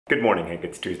Good morning, Hank.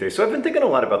 It's Tuesday. So I've been thinking a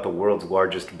lot about the world's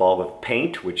largest ball of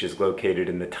paint, which is located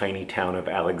in the tiny town of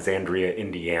Alexandria,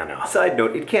 Indiana. Side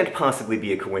note, it can't possibly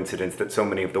be a coincidence that so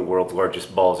many of the world's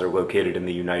largest balls are located in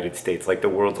the United States. Like the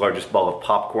world's largest ball of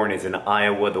popcorn is in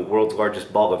Iowa, the world's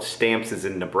largest ball of stamps is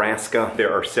in Nebraska.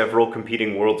 There are several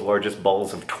competing world's largest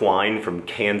balls of twine from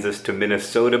Kansas to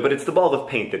Minnesota, but it's the ball of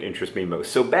paint that interests me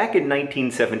most. So back in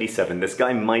 1977, this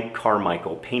guy Mike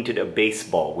Carmichael painted a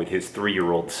baseball with his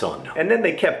 3-year-old son. And then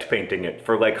they kept painting it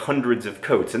for like hundreds of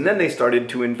coats, and then they started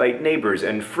to invite neighbors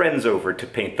and friends over to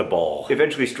paint the ball.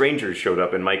 Eventually strangers showed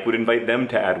up and Mike would invite them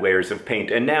to add layers of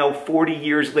paint, and now 40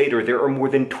 years later there are more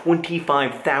than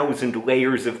 25,000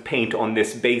 layers of paint on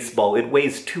this baseball. It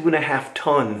weighs 2.5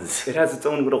 tons. It has its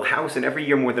own little house, and every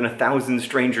year more than 1,000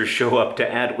 strangers show up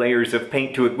to add layers of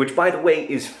paint to it, which by the way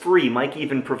is free. Mike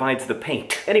even provides the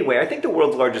paint. Anyway, I think the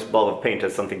world's largest ball of paint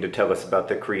has something to tell us about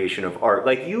the creation of art.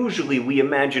 Like usually we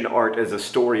imagine art as a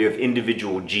story of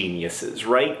individual geniuses,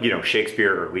 right? You know,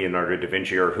 Shakespeare or Leonardo da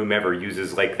Vinci or whomever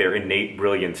uses like their innate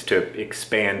brilliance to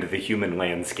expand the human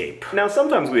landscape. Now,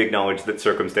 sometimes we acknowledge that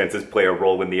circumstances play a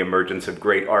role in the emergence of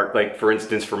great art. Like, for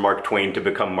instance, for Mark Twain to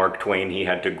become Mark Twain, he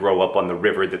had to grow up on the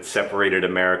river that separated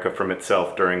America from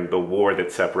itself during the war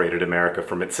that separated America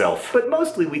from itself. But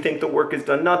mostly we think the work is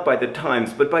done not by the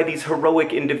times, but by these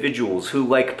heroic individuals who,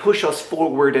 like, push us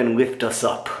forward and lift us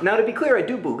up. Now, to be clear, I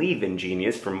do believe in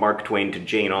genius. From Mark Twain to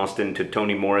Jane Austen to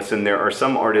Toni Morrison, there are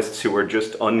some artists who are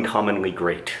just uncommonly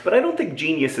great. But I don't think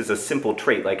genius is a simple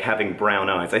trait like having brown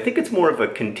eyes. I think it's more of a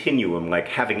continuum, like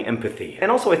having empathy.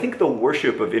 And also I think the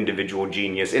worship of individual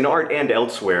genius in art and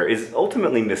elsewhere is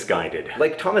ultimately misguided.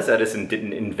 Like Thomas Edison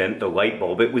didn't invent the light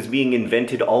bulb, it was being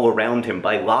invented all around him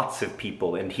by lots of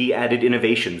people, and he added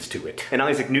innovations to it. And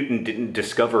Isaac Newton didn't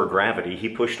discover gravity, he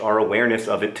pushed our awareness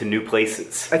of it to new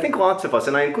places. I think lots of us,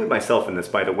 and I include myself in this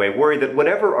by the way, worry that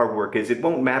whatever our work is, it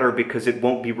won't matter because it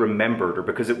won't be remembered or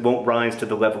because it won't rise to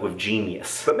the level of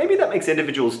genius. But maybe that makes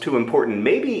individuals too important.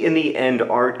 Maybe in the end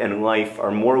art and life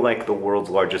are more like the world's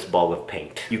largest ball of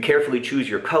paint. You carefully choose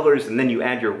your colors and then you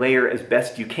add your layer as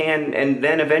best you can, and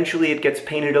then eventually it gets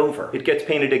painted over. It gets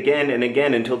painted again and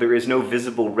again until there is no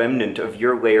visible remnant of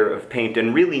your layer of paint,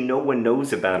 and really no one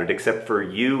knows about it except for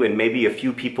you and maybe a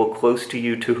few people close to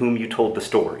you to whom you told the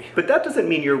story. But that doesn't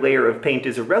mean your layer of paint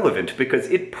is irrelevant, because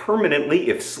it permanently,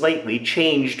 if slightly,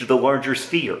 changed the larger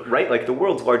sphere, right? Like the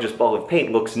world's largest ball of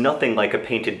paint looks nothing like a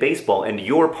painted baseball, and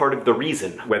you're part of the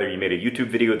reason. Whether you made a YouTube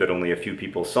video that only a few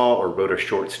people saw or wrote a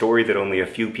short story that only a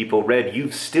few people read,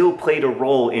 you've still played a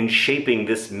role in shaping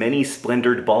this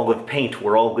many-splendored ball of paint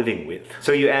we're all living with.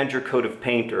 So you add your coat of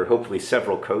paint, or hopefully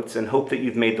several coats, and hope that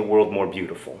you've made the world more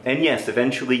beautiful. And yes,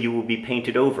 eventually you will be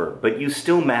painted over, but you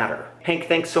still matter. Hank,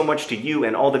 thanks so much to you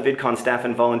and all the VidCon staff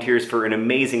and volunteers for an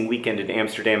amazing weekend in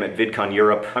Amsterdam at VidCon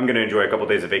Europe. I'm gonna enjoy a couple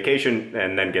days of vacation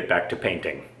and then get back to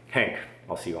painting. Hank,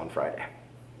 I'll see you on Friday.